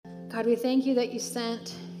God, we thank you that you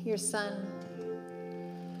sent your son.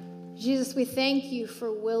 Jesus, we thank you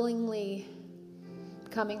for willingly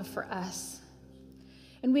coming for us.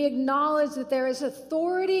 And we acknowledge that there is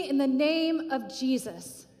authority in the name of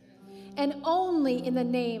Jesus, and only in the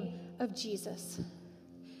name of Jesus.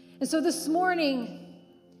 And so this morning,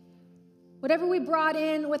 whatever we brought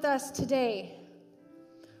in with us today,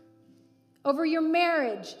 over your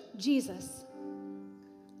marriage, Jesus.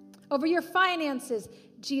 Over your finances,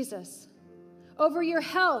 Jesus. Over your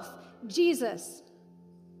health, Jesus.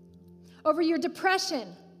 Over your depression,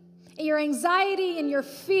 and your anxiety and your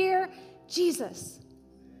fear, Jesus.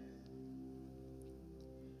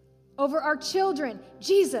 Over our children,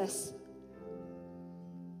 Jesus.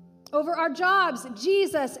 Over our jobs,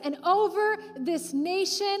 Jesus. And over this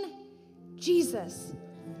nation, Jesus.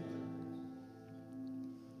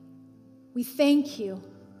 We thank you,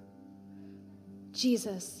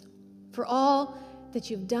 Jesus, for all that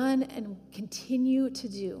you've done and continue to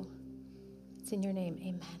do. It's in your name,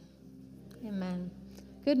 amen. Amen.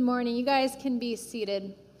 Good morning. You guys can be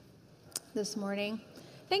seated this morning.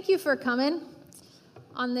 Thank you for coming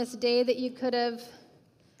on this day that you could have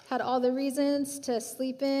had all the reasons to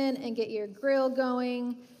sleep in and get your grill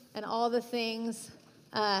going and all the things.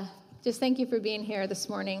 Just thank you for being here this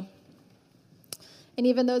morning. And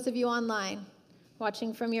even those of you online,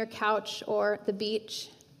 watching from your couch or the beach,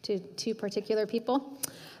 to two particular people.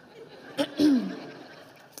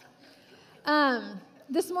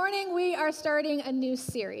 This morning we are starting a new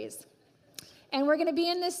series. And we're going to be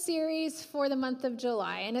in this series for the month of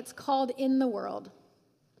July, and it's called In the World.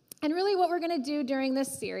 And really what we're going to do during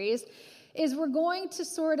this series is we're going to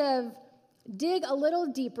sort of dig a little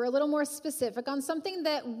deeper, a little more specific on something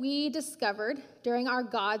that we discovered during our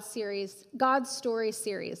God Story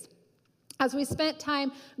series. As we spent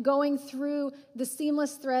time going through the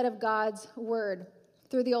seamless thread of God's word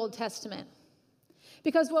through the Old Testament.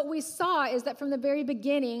 Because what we saw is that from the very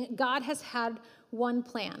beginning, God has had one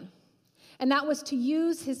plan. And that was to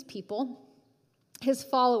use his people, his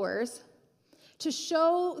followers, to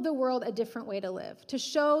show the world a different way to live, to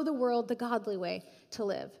show the world the godly way to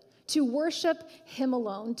live, to worship him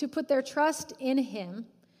alone, to put their trust in him,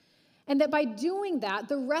 and that by doing that,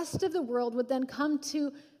 the rest of the world would then come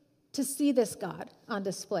to see this God on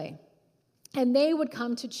display. And they would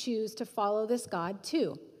come to choose to follow this God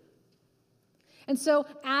too. And so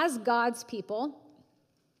as God's people,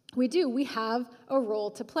 we have a role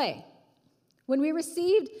to play. When we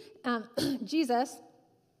received Jesus,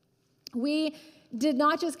 we did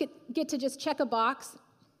not just get to just check a box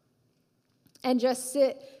and just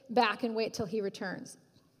sit back and wait till he returns.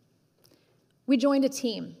 We joined a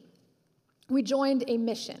team. We joined a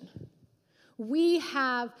mission. We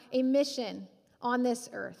have a mission on this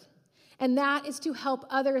earth, and that is to help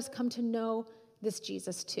others come to know this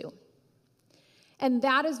Jesus too. And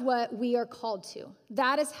that is what we are called to.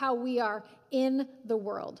 That is how we are in the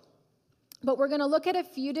world. But we're going to look at a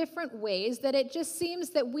few different ways that it just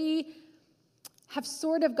seems that we have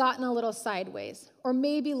sort of gotten a little sideways or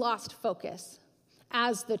maybe lost focus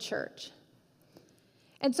as the church.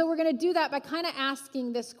 And so we're going to do that by kind of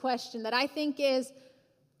asking this question that I think is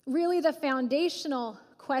really the foundational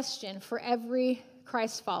question for every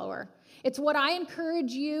Christ follower. It's what I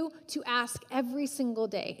encourage you to ask every single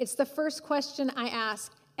day. It's the first question I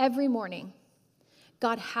ask every morning.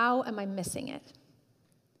 God, how am I missing it?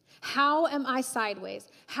 How am I sideways?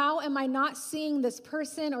 How am I not seeing this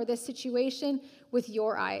person or this situation with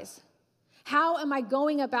your eyes? How am I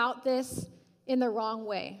going about this in the wrong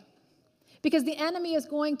way? Because the enemy is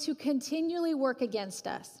going to continually work against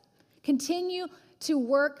us, continue to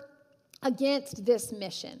work against this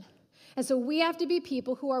mission. And so we have to be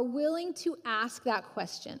people who are willing to ask that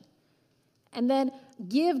question and then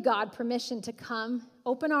give God permission to come,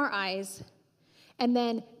 open our eyes, and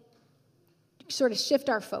then sort of shift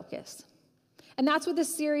our focus. And that's what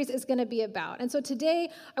this series is going to be about. And so today,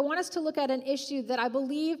 I want us to look at an issue that I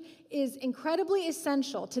believe is incredibly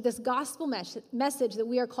essential to this gospel message that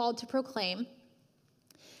we are called to proclaim.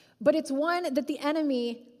 But it's one that the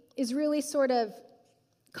enemy is really sort of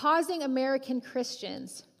causing American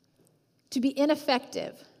Christians to be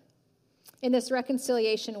ineffective in this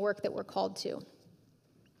reconciliation work that we're called to.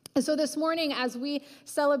 And so this morning, as we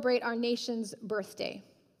celebrate our nation's birthday,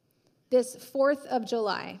 this 4th of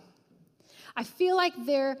July, I feel like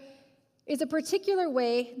there is a particular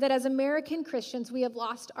way that as American Christians, we have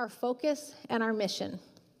lost our focus and our mission.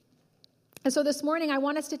 And so this morning, I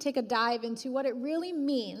want us to take a dive into what it really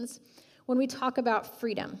means when we talk about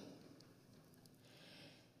freedom.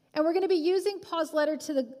 And we're going to be using Paul's letter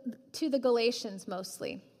to the Galatians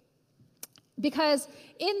mostly. Because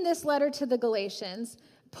in this letter to the Galatians,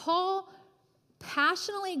 Paul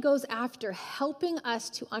passionately goes after helping us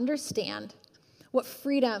to understand what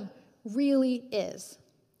freedom really is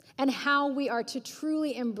and how we are to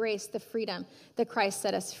truly embrace the freedom that Christ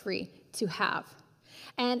set us free to have.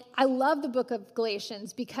 And I love the book of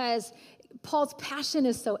Galatians because Paul's passion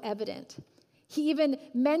is so evident. He even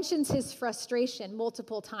mentions his frustration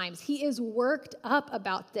multiple times. He is worked up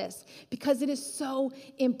about this because it is so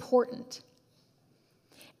important.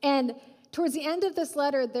 And towards the end of this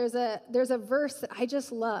letter, there's a verse that I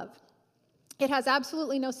just love. It has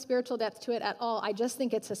absolutely no spiritual depth to it at all. I just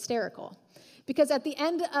think it's hysterical. Because at the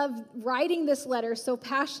end of writing this letter so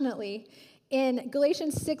passionately, in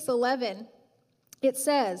Galatians 6:11, it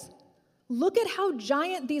says, "Look at how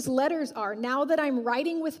giant these letters are now that I'm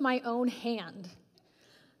writing with my own hand."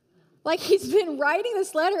 Like, he's been writing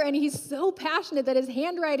this letter and he's so passionate that his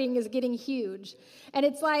handwriting is getting huge. And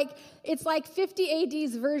it's like 50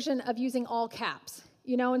 AD's version of using all caps.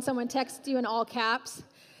 You know, when someone texts you in all caps,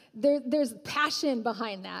 there's passion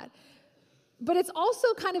behind that. But it's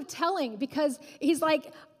also kind of telling because he's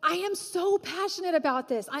like, I am so passionate about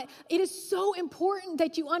this. It is so important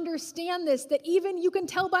that you understand this, that even you can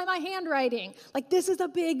tell by my handwriting. Like, this is a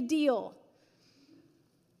big deal.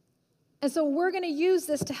 And so we're going to use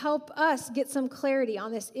this to help us get some clarity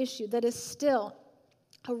on this issue that is still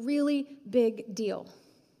a really big deal.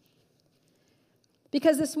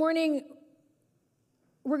 Because this morning,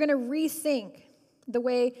 we're going to rethink the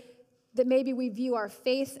way that maybe we view our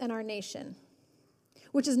faith and our nation,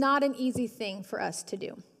 which is not an easy thing for us to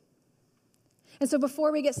do. And so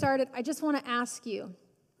before we get started, I just want to ask you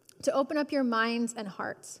to open up your minds and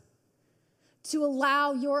hearts, to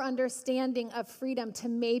allow your understanding of freedom to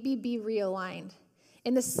maybe be realigned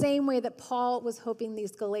in the same way that Paul was hoping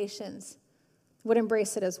these Galatians would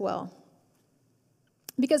embrace it as well.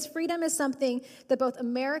 Because freedom is something that both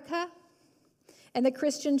America and the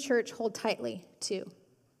Christian church hold tightly to.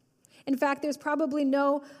 In fact, there's probably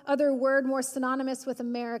no other word more synonymous with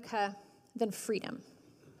America than freedom.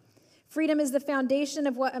 Freedom is the foundation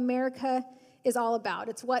of what America is all about.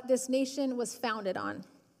 It's what this nation was founded on.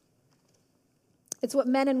 It's what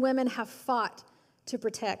men and women have fought to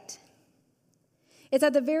protect. It's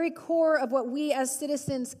at the very core of what we as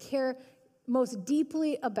citizens care most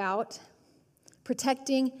deeply about,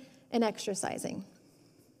 protecting and exercising.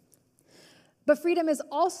 But freedom is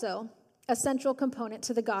also a central component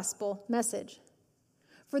to the gospel message.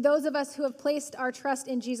 For those of us who have placed our trust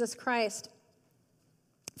in Jesus Christ,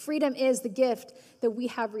 freedom is the gift that we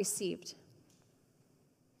have received.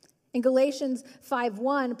 In Galatians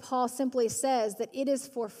 5:1, Paul simply says that it is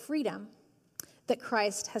for freedom that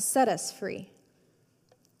Christ has set us free.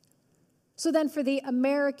 So then for the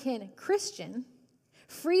American Christian,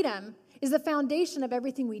 freedom is the foundation of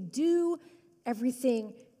everything we do,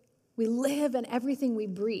 everything we live, and everything we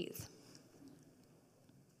breathe.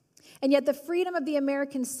 And yet the freedom of the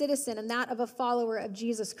American citizen and that of a follower of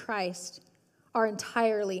Jesus Christ are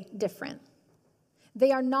entirely different.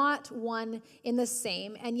 They are not one in the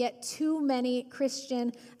same, and yet too many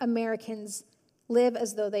Christian Americans live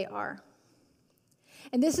as though they are.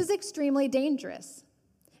 And this is extremely dangerous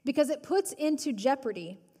because it puts into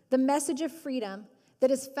jeopardy the message of freedom that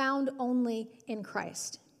is found only in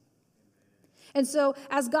Christ. And so,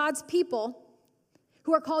 as God's people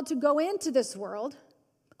who are called to go into this world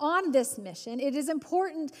on this mission, it is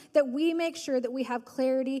important that we make sure that we have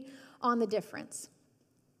clarity on the difference.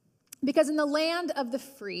 Because in the land of the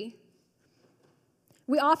free,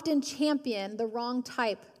 we often champion the wrong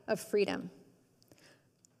type of freedom,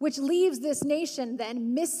 which leaves this nation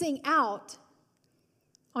then missing out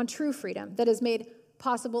on true freedom that is made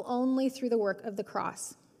possible only through the work of the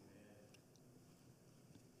cross.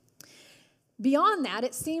 Beyond that,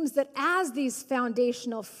 it seems that as these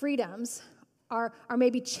foundational freedoms are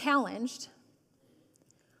maybe challenged,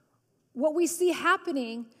 what we see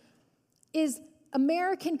happening is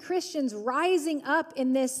American Christians rising up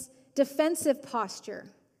in this defensive posture,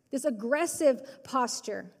 this aggressive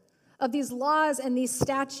posture of these laws and these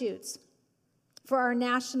statutes for our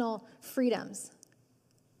national freedoms,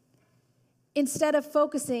 instead of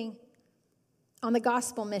focusing on the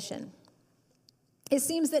gospel mission. It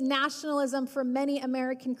seems that nationalism for many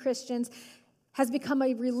American Christians has become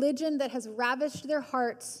a religion that has ravished their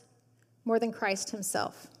hearts more than Christ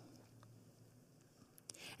himself.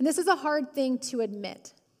 And this is a hard thing to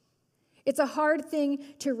admit. It's a hard thing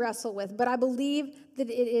to wrestle with, but I believe that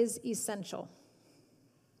it is essential.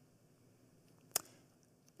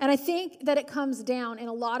 And I think that it comes down in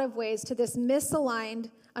a lot of ways to this misaligned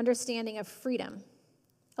understanding of freedom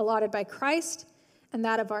allotted by Christ and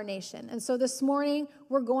that of our nation. And so this morning,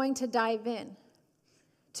 we're going to dive in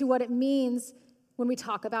to what it means when we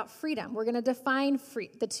talk about freedom. We're going to define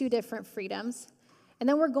the two different freedoms, and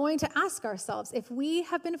then we're going to ask ourselves if we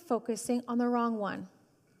have been focusing on the wrong one.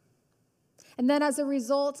 And then as a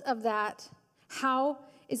result of that, how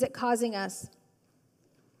is it causing us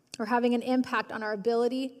or having an impact on our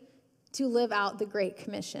ability to live out the Great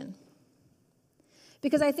Commission?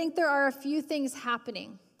 Because I think there are a few things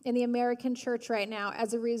happening in the American church right now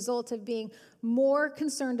as a result of being more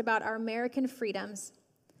concerned about our American freedoms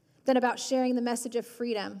than about sharing the message of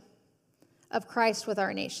freedom of Christ with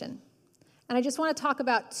our nation. And I just want to talk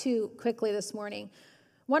about two quickly this morning.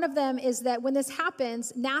 One of them is that when this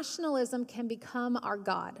happens, nationalism can become our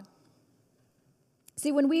God.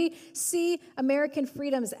 See, when we see American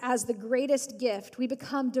freedoms as the greatest gift, we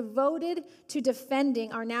become devoted to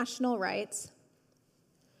defending our national rights,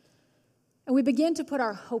 and we begin to put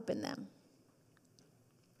our hope in them.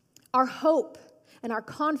 Our hope and our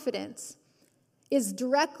confidence is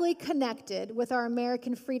directly connected with our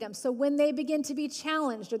American freedom. So when they begin to be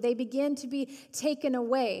challenged or they begin to be taken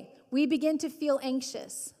away, we begin to feel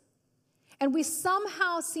anxious. And we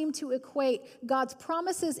somehow seem to equate God's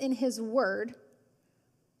promises in His Word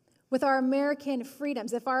with our American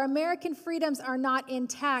freedoms. If our American freedoms are not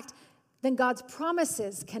intact, then God's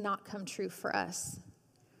promises cannot come true for us.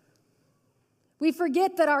 We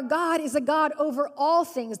forget that our God is a God over all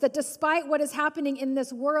things, that despite what is happening in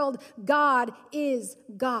this world, God is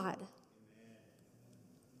God.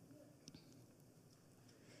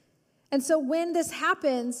 And so when this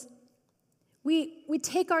happens, we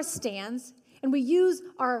take our stands and we use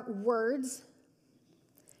our words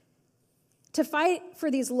to fight for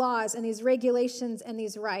these laws and these regulations and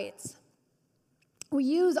these rights. We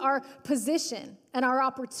use our position and our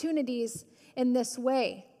opportunities in this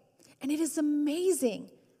way. And it is amazing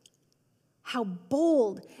how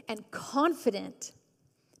bold and confident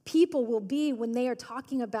people will be when they are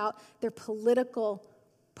talking about their political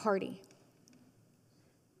party.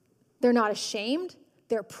 They're not ashamed.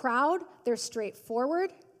 They're proud. They're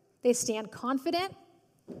straightforward. They stand confident.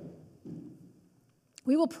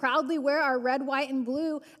 We will proudly wear our red, white, and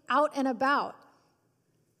blue out and about.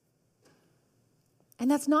 And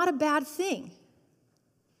that's not a bad thing,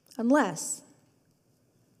 unless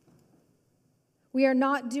we are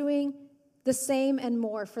not doing the same and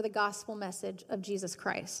more for the gospel message of Jesus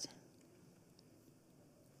Christ.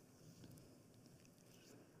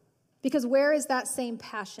 Because where is that same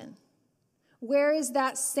passion? Where is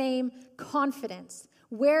that same confidence?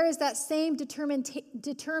 Where is that same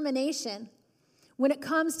determination when it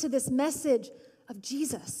comes to this message of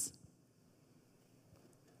Jesus?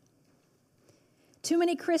 Too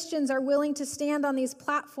many Christians are willing to stand on these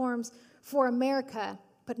platforms for America,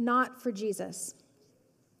 but not for Jesus.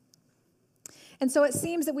 And so it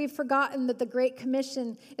seems that we've forgotten that the Great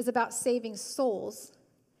Commission is about saving souls,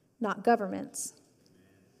 not governments.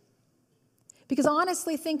 Because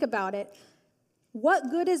honestly, think about it. What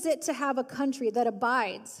good is it to have a country that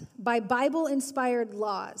abides by Bible-inspired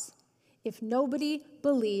laws if nobody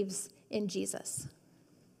believes in Jesus?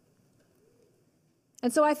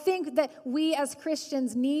 And so I think that we as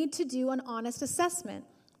Christians need to do an honest assessment.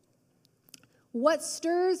 What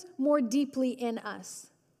stirs more deeply in us?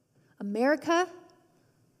 America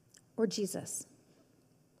or Jesus?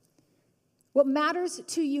 What matters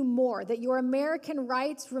to you more, that your American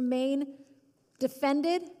rights remain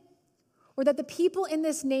defended, or that the people in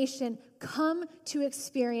this nation come to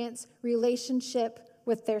experience relationship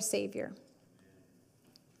with their Savior?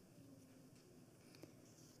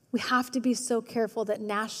 We have to be so careful that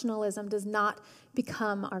nationalism does not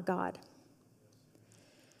become our God.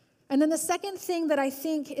 And then the second thing that I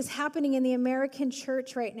think is happening in the American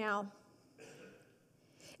church right now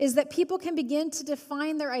is that people can begin to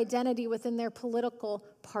define their identity within their political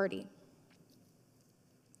party.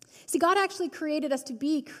 See, God actually created us to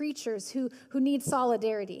be creatures who need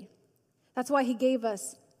solidarity. That's why He gave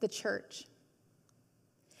us the church.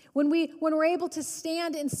 When we're able to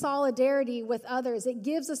stand in solidarity with others, it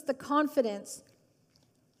gives us the confidence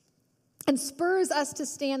and spurs us to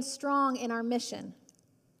stand strong in our mission.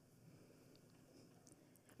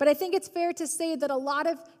 But I think it's fair to say that a lot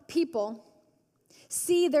of people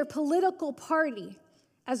see their political party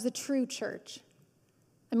as the true church.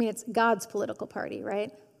 I mean, it's God's political party,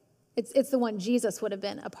 right? It's the one Jesus would have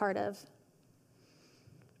been a part of.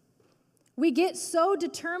 We get so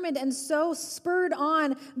determined and so spurred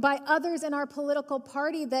on by others in our political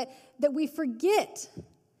party that we forget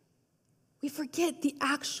the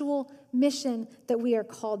actual mission that we are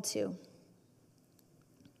called to.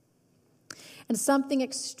 And something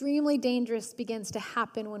extremely dangerous begins to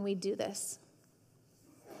happen when we do this.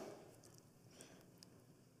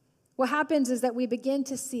 What happens is that we begin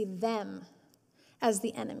to see them as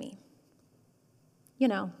the enemy. You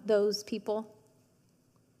know, those people.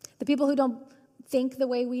 The people who don't think the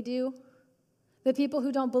way we do. The people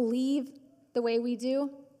who don't believe the way we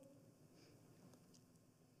do.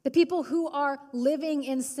 The people who are living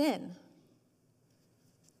in sin.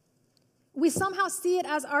 We somehow see it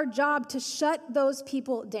as our job to shut those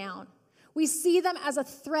people down. We see them as a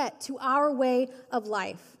threat to our way of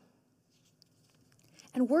life.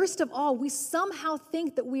 And worst of all, we somehow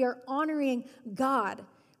think that we are honoring God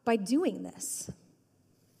by doing this.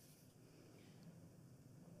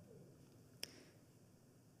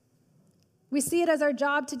 We see it as our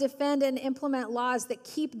job to defend and implement laws that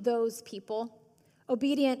keep those people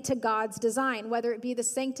obedient to God's design, whether it be the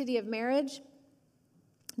sanctity of marriage,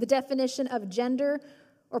 the definition of gender,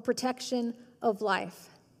 or protection of life.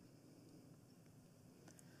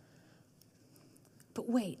 But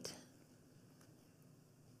wait,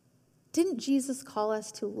 didn't Jesus call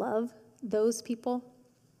us to love those people?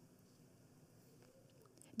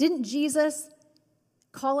 Didn't Jesus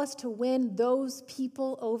call us to win those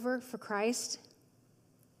people over for Christ?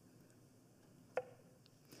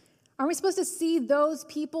 Aren't we supposed to see those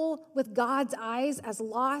people with God's eyes as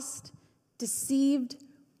lost, deceived,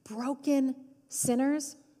 broken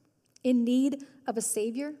sinners in need of a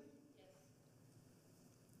Savior?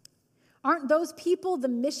 Aren't those people the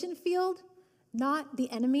mission field, not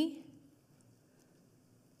the enemy?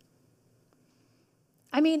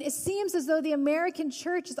 I mean, it seems as though the American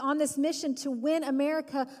church is on this mission to win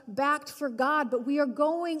America back for God, but we are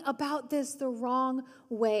going about this the wrong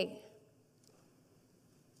way.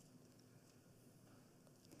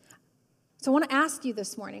 So I want to ask you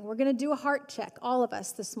this morning, we're going to do a heart check, all of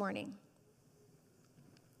us this morning.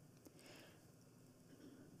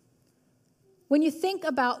 When you think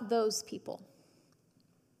about those people,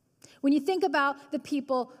 when you think about the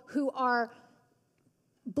people who are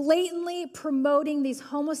blatantly promoting these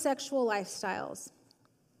homosexual lifestyles,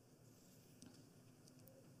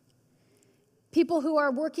 people who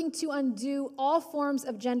are working to undo all forms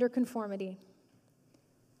of gender conformity,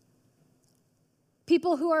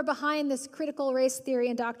 people who are behind this critical race theory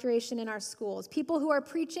indoctrination in our schools, people who are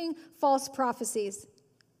preaching false prophecies,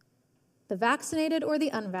 the vaccinated or the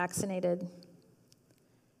unvaccinated,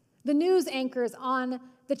 the news anchors on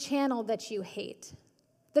the channel that you hate,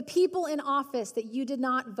 the people in office that you did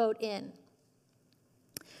not vote in.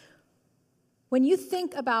 When you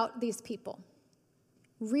think about these people,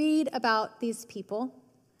 read about these people,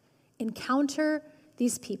 encounter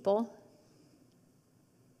these people,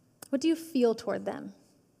 what do you feel toward them?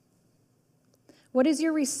 What is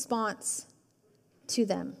your response to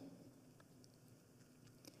them?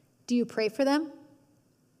 Do you pray for them?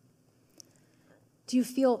 Do you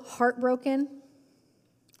feel heartbroken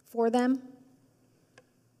for them?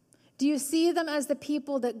 Do you see them as the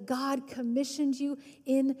people that God commissioned you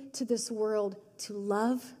into this world to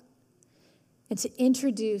love and to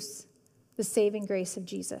introduce the saving grace of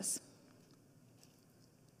Jesus?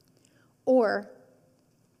 Or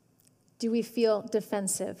do we feel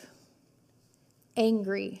defensive,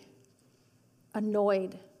 angry,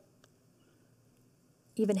 annoyed,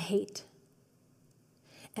 even hate?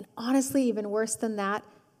 And honestly, even worse than that,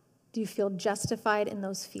 do you feel justified in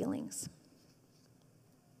those feelings?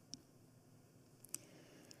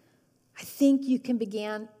 I think you can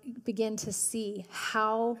begin to see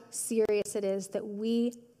how serious it is that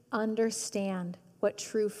we understand what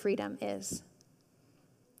true freedom is.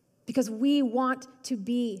 Because we want to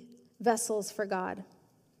be vessels for God.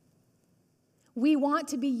 We want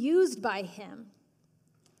to be used by Him.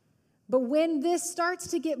 But when this starts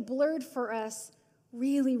to get blurred for us,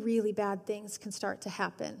 really, really bad things can start to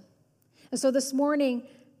happen. And so this morning,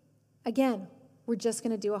 again, we're just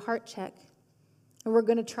going to do a heart check. And we're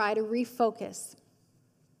going to try to refocus.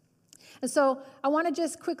 And so I want to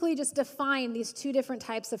just quickly define these two different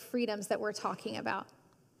types of freedoms that we're talking about.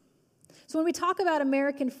 So when we talk about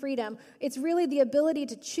American freedom, it's really the ability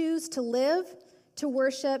to choose to live, to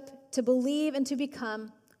worship, to believe, and to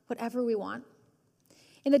become whatever we want.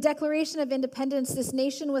 In the Declaration of Independence, this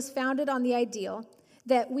nation was founded on the ideal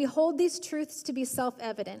that we hold these truths to be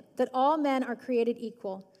self-evident, that all men are created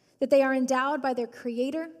equal, that they are endowed by their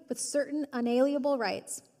Creator with certain unalienable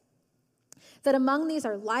rights, that among these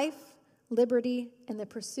are life, liberty, and the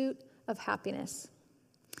pursuit of happiness.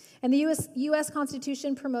 And the U.S.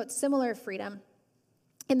 Constitution promotes similar freedom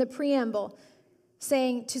in the preamble,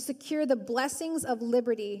 saying to secure the blessings of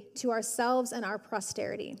liberty to ourselves and our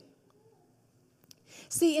posterity.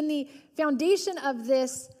 See, in the foundation of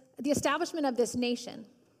this, the establishment of this nation,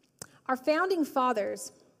 our founding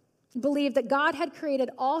fathers believed that God had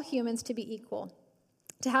created all humans to be equal,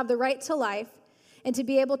 to have the right to life, and to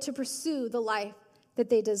be able to pursue the life that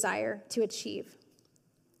they desire to achieve.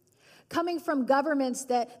 Coming from governments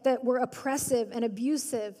that were oppressive and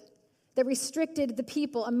abusive, that restricted the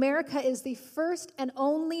people, America is the first and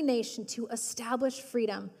only nation to establish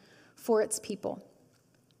freedom for its people.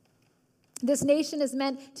 This nation is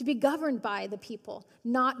meant to be governed by the people,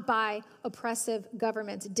 not by oppressive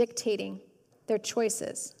governments dictating their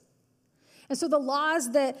choices. And so the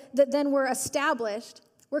laws that then were established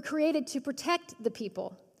were created to protect the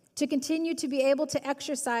people, to continue to be able to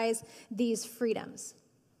exercise these freedoms.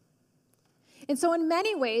 And so in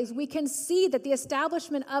many ways, we can see that the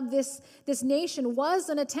establishment of this nation was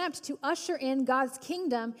an attempt to usher in God's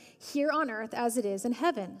kingdom here on earth as it is in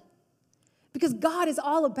heaven. Because God is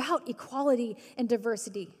all about equality and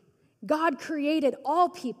diversity. God created all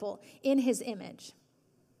people in his image.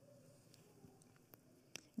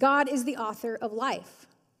 God is the author of life.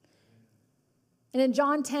 And in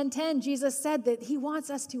John 10:10, Jesus said that he wants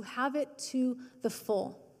us to have it to the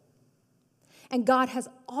full. And God has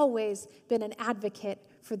always been an advocate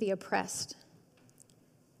for the oppressed,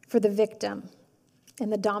 for the victim,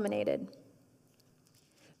 and the dominated.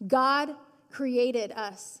 God created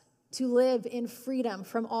us to live in freedom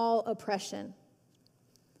from all oppression.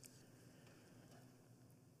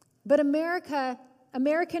 But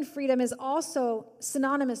American freedom is also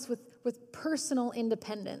synonymous with personal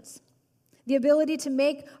independence. The ability to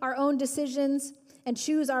make our own decisions and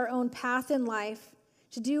choose our own path in life,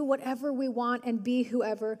 to do whatever we want and be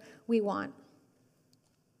whoever we want.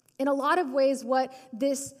 In a lot of ways, what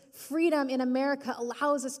this freedom in America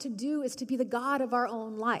allows us to do is to be the God of our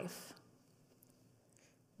own life.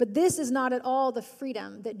 But this is not at all the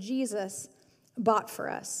freedom that Jesus bought for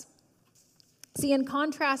us. See, in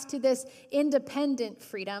contrast to this independent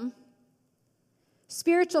freedom,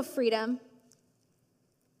 spiritual freedom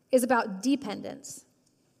is about dependence,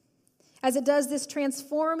 as it does this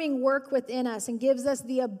transforming work within us and gives us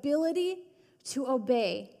the ability to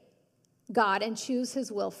obey God and choose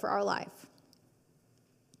his will for our life.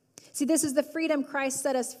 See, this is the freedom Christ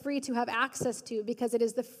set us free to have access to, because it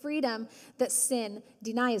is the freedom that sin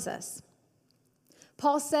denies us.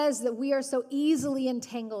 Paul says that we are so easily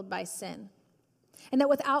entangled by sin, and that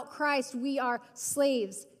without Christ, we are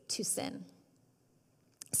slaves to sin.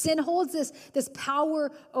 Sin holds this power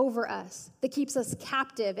over us that keeps us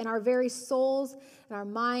captive in our very souls and our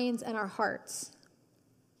minds and our hearts.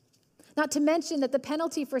 Not to mention that the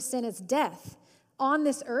penalty for sin is death on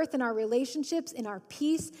this earth, in our relationships, in our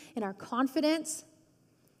peace, in our confidence,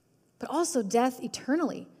 but also death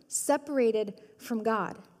eternally, separated from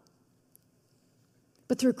God.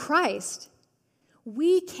 But through Christ,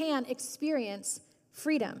 we can experience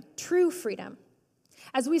freedom, true freedom.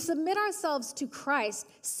 As we submit ourselves to Christ,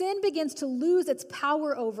 sin begins to lose its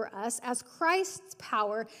power over us as Christ's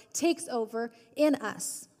power takes over in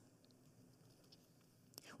us.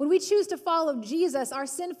 When we choose to follow Jesus, our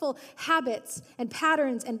sinful habits and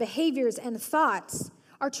patterns and behaviors and thoughts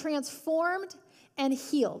are transformed and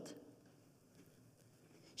healed.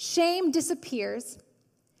 Shame disappears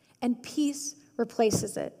and peace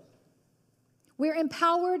replaces it. We're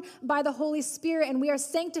empowered by the Holy Spirit, and we are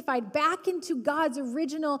sanctified back into God's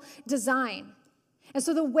original design. And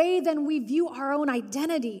so the way then we view our own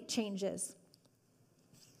identity changes.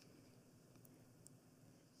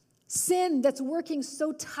 Sin that's working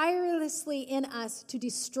so tirelessly in us to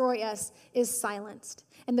destroy us is silenced.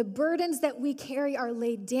 And the burdens that we carry are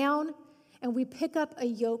laid down, and we pick up a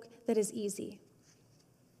yoke that is easy.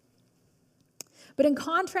 But in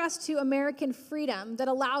contrast to American freedom that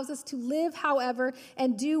allows us to live however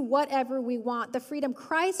and do whatever we want, the freedom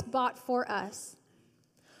Christ bought for us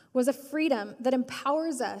was a freedom that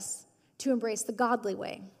empowers us to embrace the godly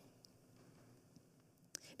way.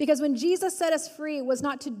 Because when Jesus set us free, it was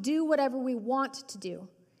not to do whatever we want to do.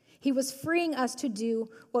 He was freeing us to do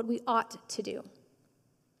what we ought to do.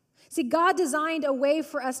 See, God designed a way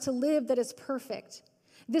for us to live that is perfect.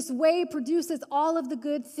 This way produces all of the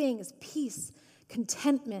good things: peace,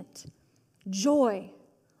 contentment, joy,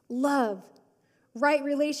 love, right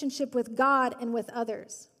relationship with God and with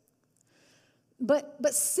others.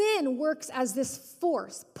 But sin works as this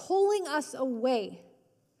force, pulling us away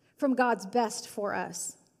from God's best for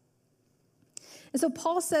us. And so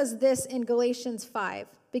Paul says this in Galatians 5,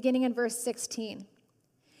 beginning in verse 16.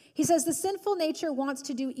 He says, "The sinful nature wants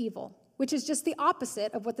to do evil, which is just the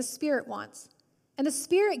opposite of what the Spirit wants. And the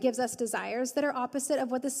Spirit gives us desires that are opposite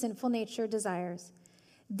of what the sinful nature desires.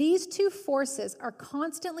 These two forces are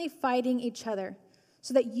constantly fighting each other,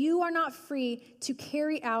 so that you are not free to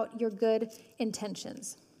carry out your good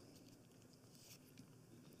intentions."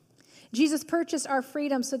 Jesus purchased our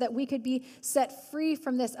freedom so that we could be set free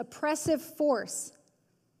from this oppressive force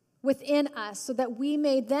within us so that we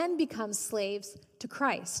may then become slaves to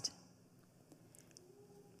Christ.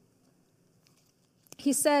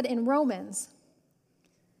 He said in Romans,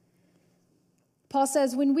 Paul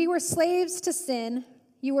says, when we were slaves to sin,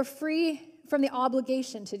 you were free from the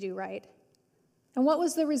obligation to do right. And what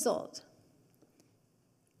was the result?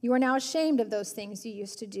 You are now ashamed of those things you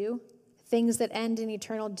used to do, things that end in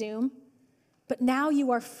eternal doom. But now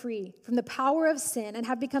you are free from the power of sin and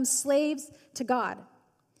have become slaves to God.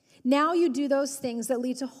 Now you do those things that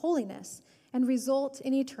lead to holiness and result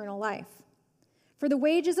in eternal life. For the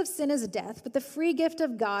wages of sin is death, but the free gift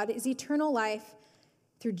of God is eternal life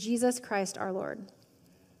through Jesus Christ our Lord.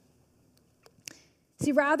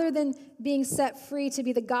 See, rather than being set free to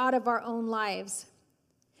be the God of our own lives,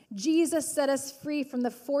 Jesus set us free from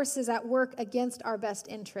the forces at work against our best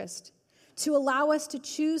interest, to allow us to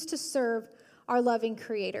choose to serve our loving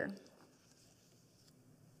Creator.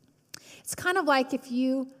 It's kind of like if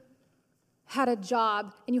you had a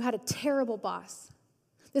job and you had a terrible boss.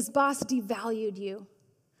 This boss devalued you.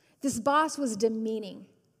 This boss was demeaning.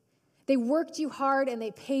 They worked you hard and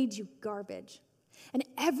they paid you garbage. And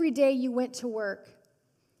every day you went to work,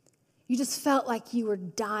 you just felt like you were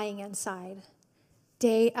dying inside,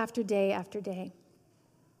 day after day after day.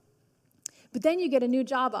 But then you get a new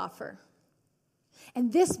job offer.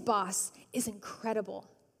 And this boss is incredible.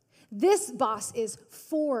 This boss is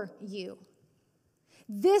for you.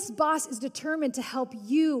 This boss is determined to help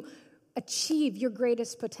you achieve your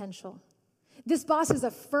greatest potential. This boss is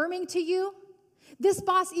affirming to you. This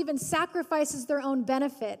boss even sacrifices their own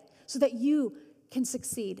benefit so that you can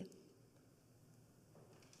succeed.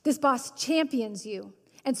 This boss champions you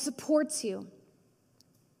and supports you.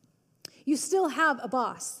 You still have a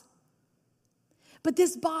boss. But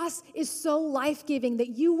this boss is so life-giving that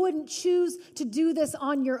you wouldn't choose to do this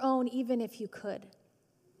on your own even if you could.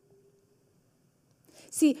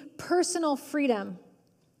 See, personal freedom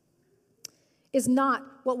is not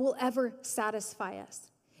what will ever satisfy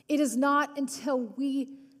us. It is not until we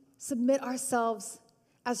submit ourselves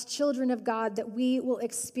as children of God that we will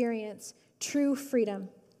experience true freedom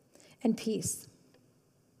and peace.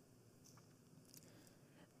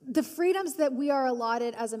 The freedoms that we are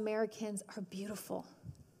allotted as Americans are beautiful.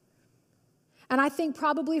 And I think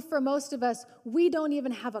probably for most of us, we don't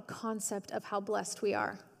even have a concept of how blessed we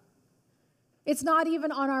are. It's not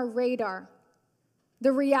even on our radar,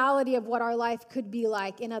 the reality of what our life could be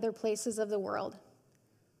like in other places of the world.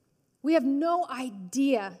 We have no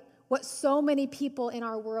idea what so many people in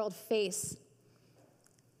our world face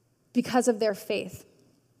because of their faith.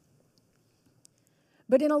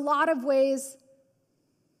 But in a lot of ways,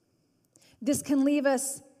 this can leave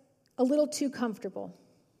us a little too comfortable.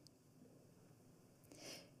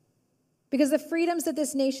 Because the freedoms that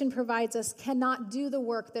this nation provides us cannot do the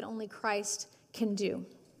work that only Christ can do.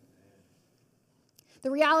 The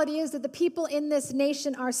reality is that the people in this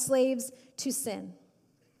nation are slaves to sin.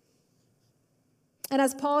 And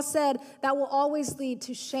as Paul said, that will always lead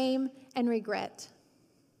to shame and regret.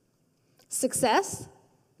 Success?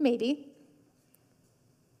 Maybe.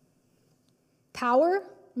 Power?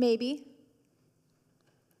 Maybe.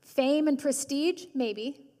 Fame and prestige?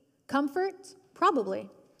 Maybe. Comfort? Probably.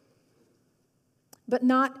 But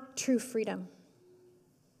not true freedom.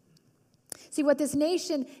 See, what this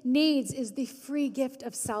nation needs is the free gift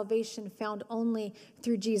of salvation found only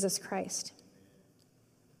through Jesus Christ.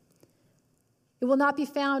 It will not be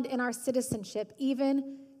found in our citizenship,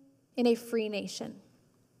 even in a free nation.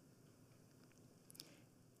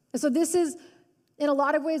 And so this is, in a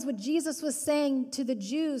lot of ways, what Jesus was saying to the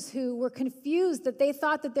Jews who were confused that they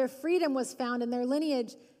thought that their freedom was found in their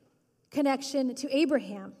lineage connection to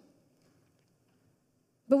Abraham.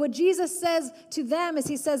 But what Jesus says to them is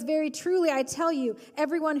he says, very truly, I tell you,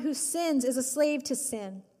 everyone who sins is a slave to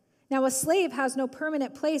sin. Now, a slave has no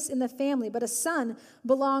permanent place in the family, but a son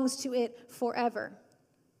belongs to it forever.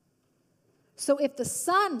 So if the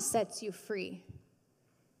Son sets you free,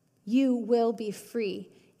 you will be free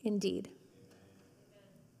indeed.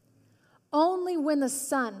 Only when the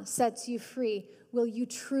Son sets you free will you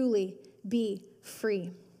truly be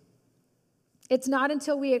free. It's not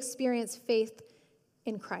until we experience faith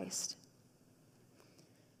in Christ.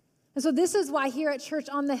 And so this is why here at Church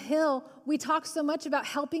on the Hill, we talk so much about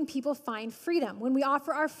helping people find freedom. When we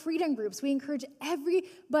offer our freedom groups, we encourage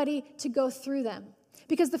everybody to go through them.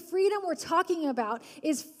 Because the freedom we're talking about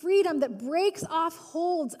is freedom that breaks off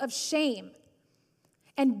holds of shame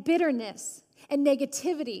and bitterness and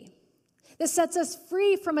negativity, that sets us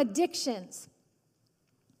free from addictions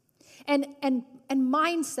and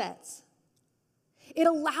mindsets. It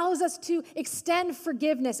allows us to extend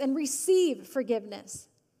forgiveness and receive forgiveness.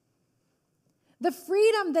 The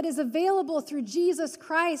freedom that is available through Jesus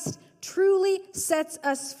Christ truly sets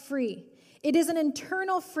us free. It is an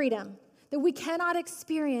internal freedom that we cannot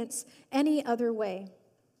experience any other way.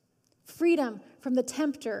 Freedom from the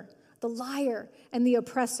tempter, the liar, and the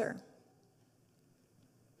oppressor.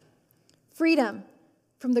 Freedom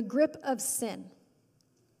from the grip of sin,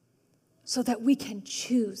 so that we can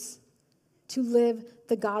choose to live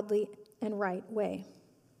the godly and right way.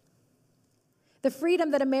 The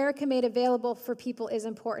freedom that America made available for people is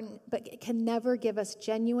important, but it can never give us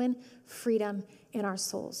genuine freedom in our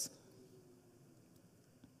souls.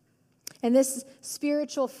 And this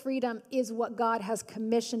spiritual freedom is what God has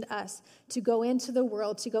commissioned us to go into the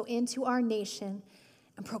world, to go into our nation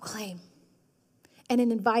and proclaim and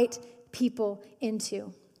invite people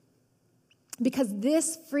into. Because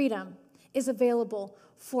this freedom is available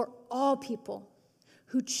for all people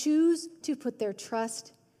who choose to put their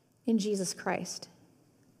trust in Jesus Christ.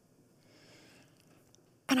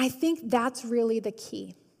 And I think that's really the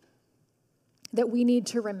key that we need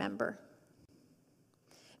to remember.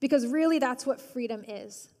 Because really that's what freedom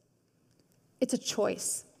is. It's a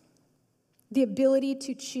choice. The ability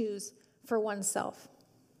to choose for oneself.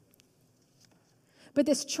 But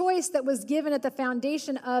this choice that was given at the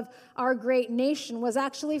foundation of our great nation was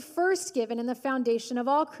actually first given in the foundation of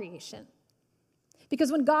all creation. Because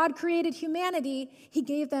when God created humanity, he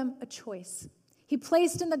gave them a choice. He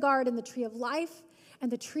placed in the garden the tree of life and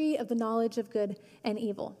the tree of the knowledge of good and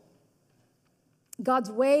evil. God's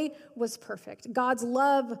way was perfect. God's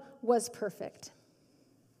love was perfect.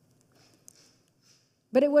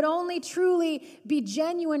 But it would only truly be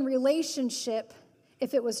genuine relationship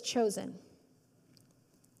if it was chosen.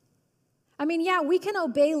 I mean, yeah, we can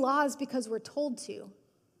obey laws because we're told to.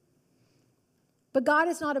 But God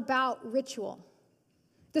is not about ritual.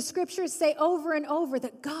 The scriptures say over and over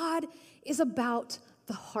that God is about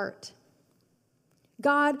the heart.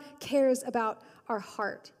 God cares about our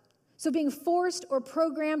heart. So being forced or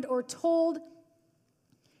programmed or told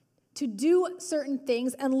to do certain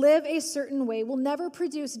things and live a certain way will never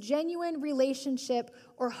produce genuine relationship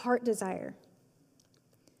or heart desire.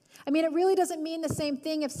 I mean, it really doesn't mean the same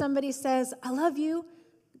thing if somebody says, I love you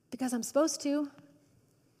because I'm supposed to.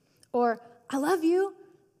 Or, I love you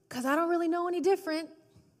because I don't really know any different.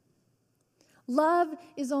 Love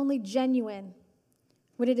is only genuine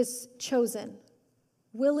when it is chosen,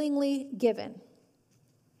 willingly given.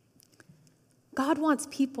 God wants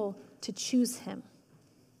people to choose him.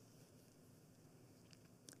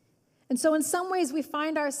 And so in some ways we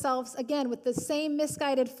find ourselves, again, with the same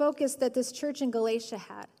misguided focus that this church in Galatia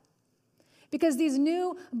had. Because these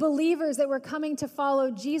new believers that were coming to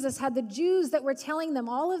follow Jesus had the Jews that were telling them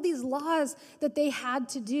all of these laws that they had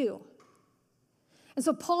to do. And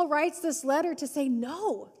so Paul writes this letter to say,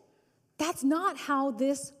 no, that's not how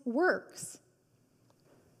this works.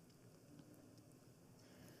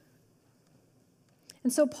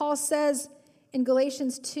 And so Paul says in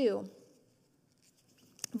Galatians 2,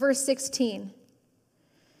 verse 16,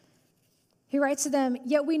 he writes to them,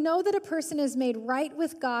 yet we know that a person is made right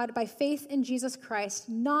with God by faith in Jesus Christ,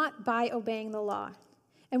 not by obeying the law.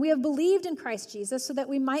 And we have believed in Christ Jesus so that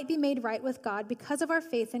we might be made right with God because of our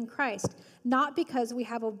faith in Christ, not because we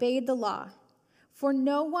have obeyed the law. For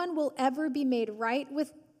no one will ever be made right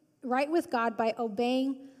with God by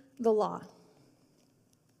obeying the law.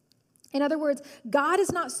 In other words, God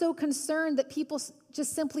is not so concerned that people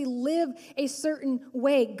just simply live a certain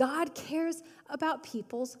way. God cares about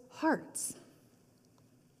people's hearts.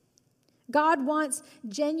 God wants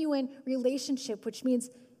genuine relationship, which means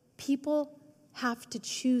people have to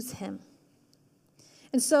choose him.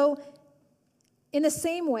 And so, in the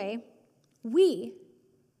same way, we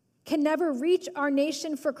can never reach our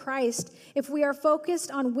nation for Christ if we are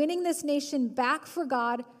focused on winning this nation back for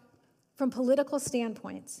God from political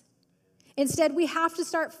standpoints. Instead, we have to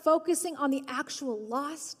start focusing on the actual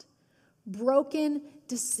lost, broken,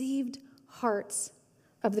 deceived hearts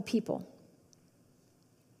of the people.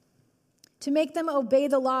 To make them obey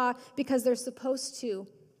the law because they're supposed to,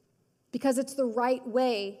 because it's the right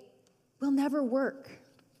way, will never work.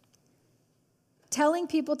 Telling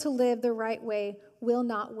people to live the right way will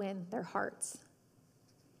not win their hearts.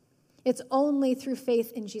 It's only through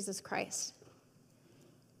faith in Jesus Christ.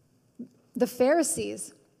 The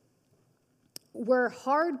Pharisees were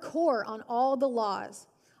hardcore on all the laws,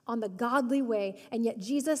 on the godly way, and yet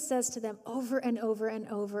Jesus says to them over and over and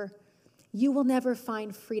over, you will never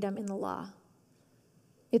find freedom in the law.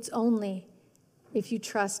 It's only if you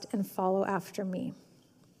trust and follow after me.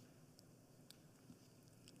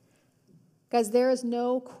 Guys, there is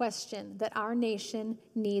no question that our nation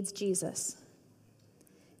needs Jesus.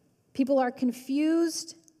 People are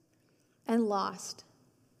confused and lost.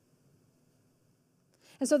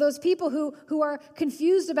 And so those people who are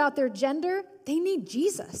confused about their gender, they need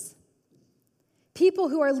Jesus. People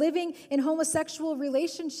who are living in homosexual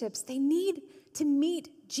relationships, they need to meet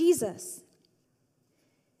Jesus.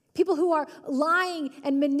 People who are lying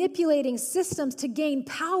and manipulating systems to gain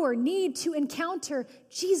power need to encounter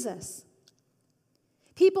Jesus.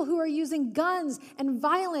 People who are using guns and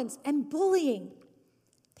violence and bullying,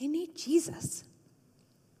 they need Jesus.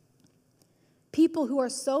 People who are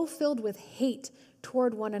so filled with hate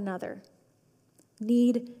toward one another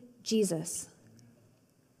need Jesus.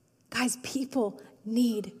 Guys, people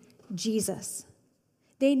need Jesus.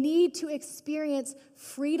 They need to experience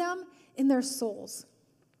freedom in their souls.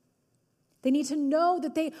 They need to know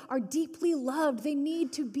that they are deeply loved. They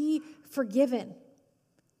need to be forgiven.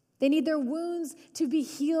 They need their wounds to be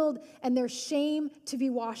healed and their shame to be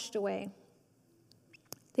washed away.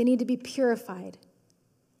 They need to be purified.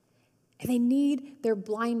 And they need their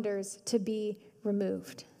blinders to be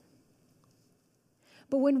removed.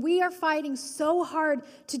 But when we are fighting so hard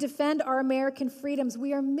to defend our American freedoms,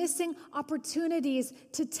 we are missing opportunities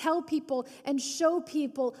to tell people and show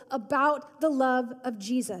people about the love of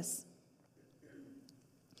Jesus.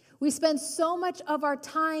 We spend so much of our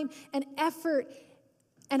time and effort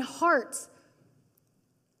and hearts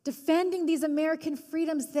defending these American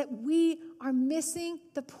freedoms that we are missing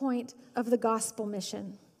the point of the gospel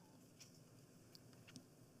mission.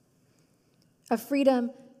 A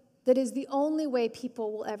freedom that is the only way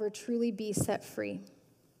people will ever truly be set free.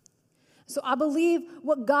 So I believe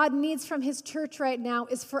what God needs from his church right now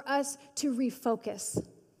is for us to refocus.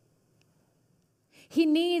 He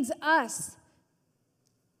needs us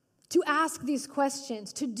to ask these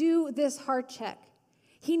questions, to do this heart check.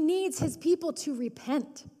 He needs his people to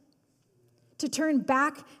repent, to turn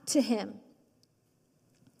back to him,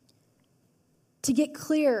 to get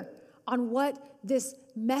clear on what this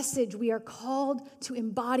message we are called to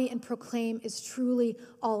embody and proclaim is truly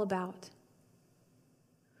all about.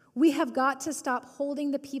 We have got to stop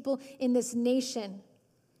holding the people in this nation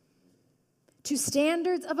to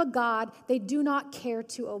standards of a God they do not care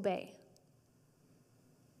to obey.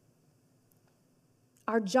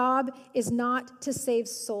 Our job is not to save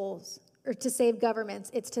souls or to save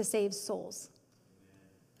governments, it's to save souls.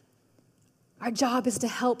 Our job is to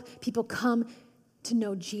help people come to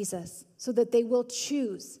know Jesus so that they will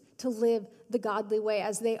choose to live the godly way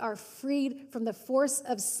as they are freed from the force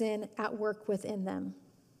of sin at work within them.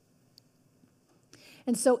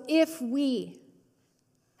 And so if we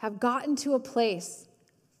have gotten to a place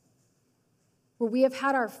where we have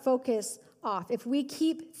had our focus off, if we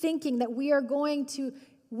keep thinking that we are going to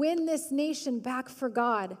win this nation back for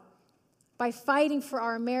God by fighting for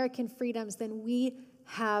our American freedoms, then we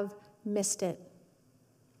have missed it.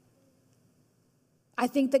 I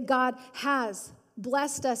think that God has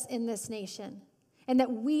blessed us in this nation, and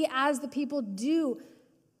that we as the people do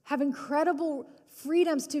have incredible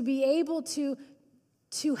freedoms to be able to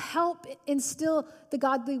help instill the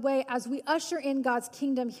godly way as we usher in God's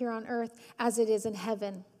kingdom here on earth as it is in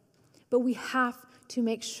heaven. But we have to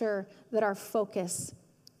make sure that our focus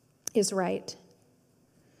is right.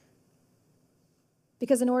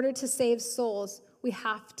 Because in order to save souls, we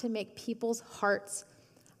have to make people's hearts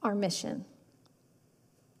our mission.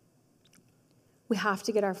 We have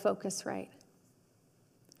to get our focus right.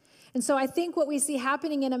 And so I think what we see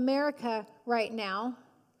happening in America right now,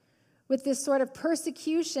 with this sort of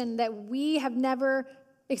persecution that we have never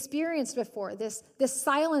experienced before, this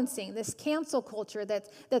silencing, this cancel culture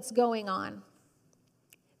that's going on.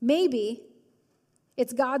 Maybe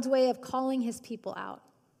it's God's way of calling his people out,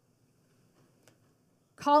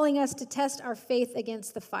 calling us to test our faith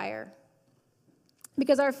against the fire.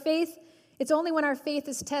 Because our faith, it's only when our faith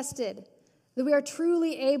is tested that we are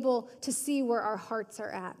truly able to see where our hearts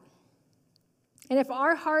are at. And if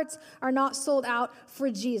our hearts are not sold out for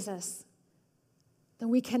Jesus, then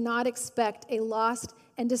we cannot expect a lost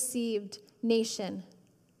and deceived nation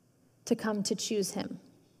to come to choose him.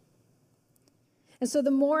 And so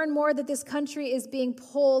the more and more that this country is being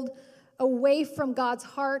pulled away from God's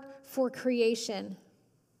heart for creation,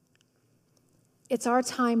 it's our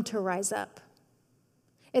time to rise up.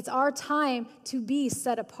 It's our time to be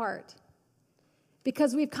set apart.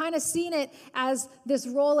 Because we've kind of seen it as this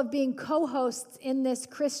role of being co-hosts in this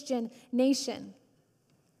Christian nation.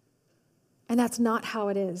 And that's not how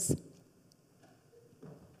it is.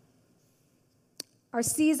 Our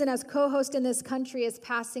season as co-host in this country is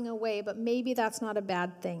passing away, but maybe that's not a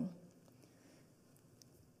bad thing.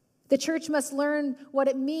 The church must learn what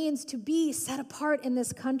it means to be set apart in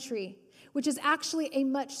this country, which is actually a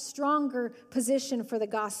much stronger position for the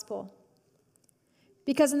gospel.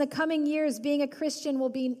 Because in the coming years, being a Christian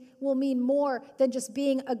will mean more than just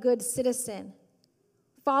being a good citizen.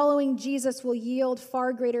 Following Jesus will yield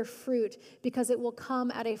far greater fruit because it will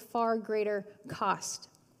come at a far greater cost.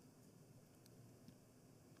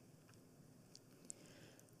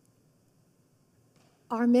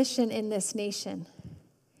 Our mission in this nation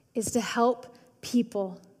is to help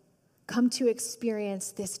people come to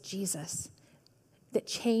experience this Jesus that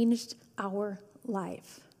changed our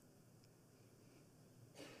life.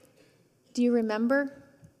 Do you remember?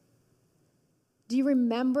 Do you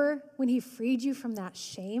remember when he freed you from that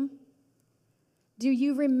shame? Do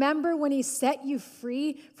you remember when he set you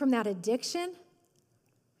free from that addiction?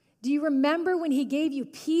 Do you remember when he gave you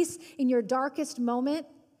peace in your darkest moment?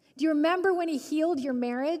 Do you remember when he healed your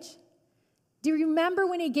marriage? Do you remember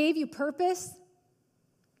when he gave you purpose?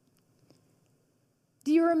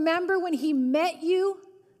 Do you remember when he met you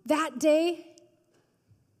that day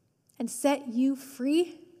and set you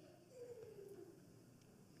free?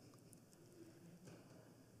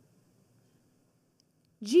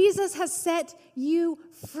 Jesus has set you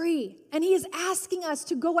free, and he is asking us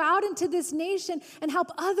to go out into this nation and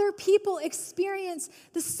help other people experience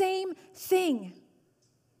the same thing.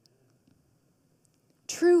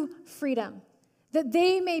 True freedom, that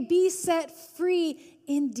they may be set free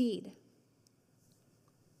indeed.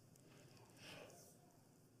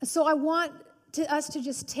 So I want us to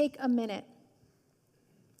just take a minute.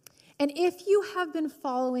 And if you have been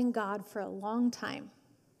following God for a long time,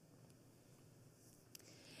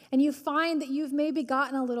 and you find that you've maybe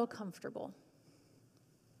gotten a little comfortable.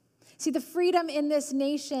 See, the freedom in this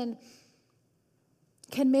nation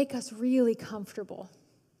can make us really comfortable.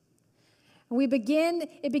 And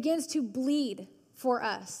it begins to bleed for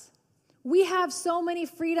us. We have so many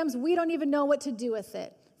freedoms, we don't even know what to do with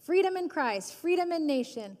it. Freedom in Christ, freedom in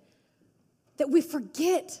nation, that we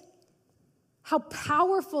forget how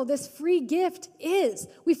powerful this free gift is.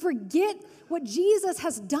 We forget what Jesus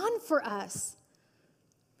has done for us.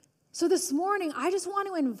 So this morning, I just want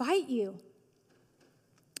to invite you,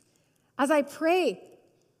 as I pray,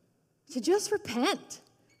 to just repent.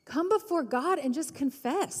 Come before God and just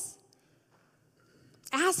confess.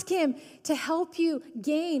 Ask him to help you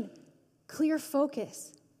gain clear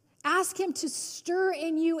focus. Ask him to stir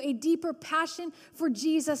in you a deeper passion for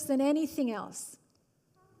Jesus than anything else.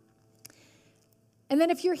 And then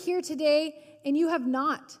if you're here today and you have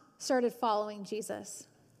not started following Jesus,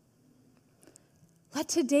 let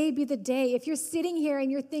today be the day. If you're sitting here and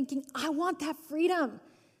you're thinking, I want that freedom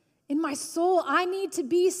in my soul, I need to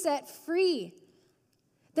be set free,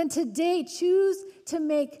 then today choose to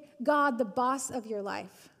make God the boss of your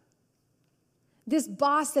life. This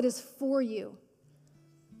boss that is for you.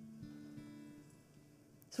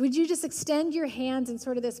 So would you just extend your hands in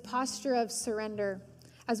sort of this posture of surrender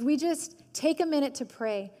as we just take a minute to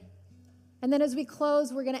pray. And then as we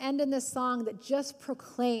close, we're going to end in this song that just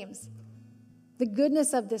proclaims the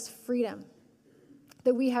goodness of this freedom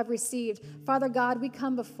that we have received. Father God, we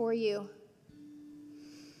come before you.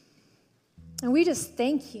 And we just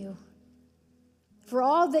thank you for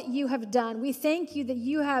all that you have done. We thank you that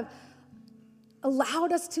you have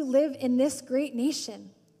allowed us to live in this great nation.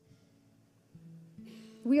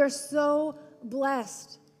 We are so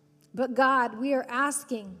blessed. But God, we are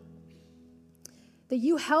asking that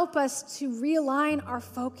you help us to realign our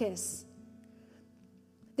focus,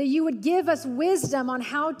 that you would give us wisdom on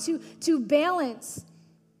how to balance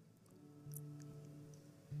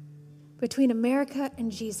between America and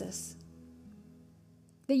Jesus.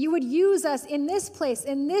 That you would use us in this place,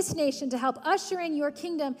 in this nation, to help usher in your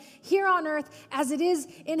kingdom here on earth as it is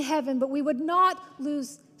in heaven, but we would not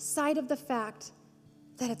lose sight of the fact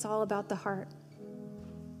that it's all about the heart.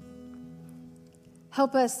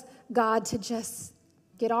 Help us, God, to just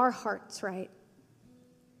get our hearts right.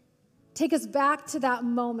 Take us back to that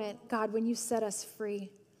moment, God, when you set us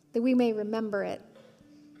free, that we may remember it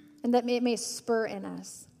and that it may spur in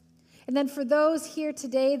us. And then for those here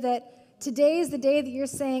today that today is the day that you're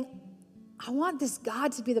saying, I want this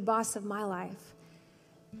God to be the boss of my life.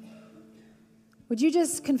 Would you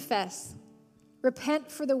just confess?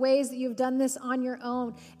 Repent for the ways that you've done this on your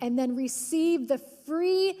own, and then receive the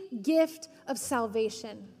free gift of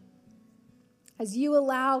salvation as you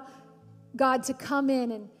allow God to come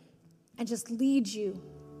in and just lead you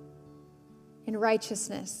in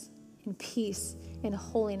righteousness, in peace, in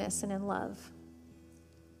holiness, and in love.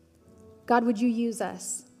 God, would you use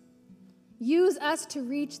us? Use us to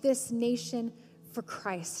reach this nation for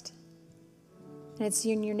Christ. And it's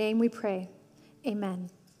in your name we pray. Amen.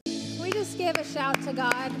 Can we just give a shout to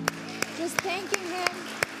God, just thanking him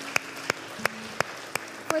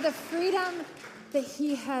for the freedom that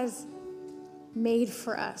he has made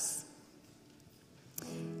for us.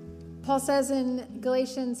 Paul says in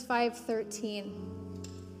Galatians 5:13,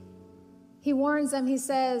 he warns them, he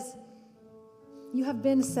says, you have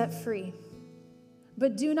been set free,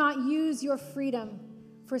 but do not use your freedom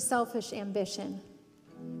for selfish ambition,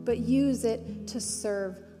 but use it to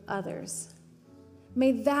serve others.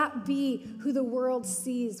 May that be who the world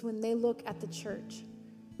sees when they look at the church.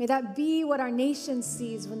 May that be what our nation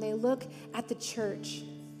sees when they look at the church.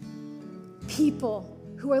 People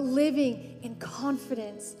who are living in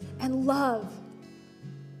confidence and love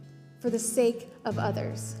for the sake of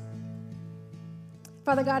others.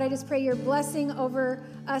 Father God, I just pray your blessing over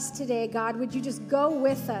us today, God. Would you just go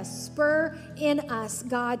with us, spur in us,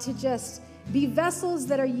 God, to just be vessels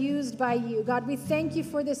that are used by you. God, we thank you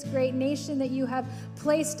for this great nation that you have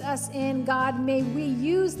placed us in. God, may we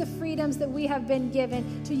use the freedoms that we have been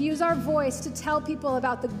given to use our voice to tell people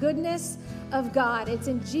about the goodness of God. It's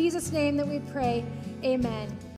in Jesus' name that we pray. Amen.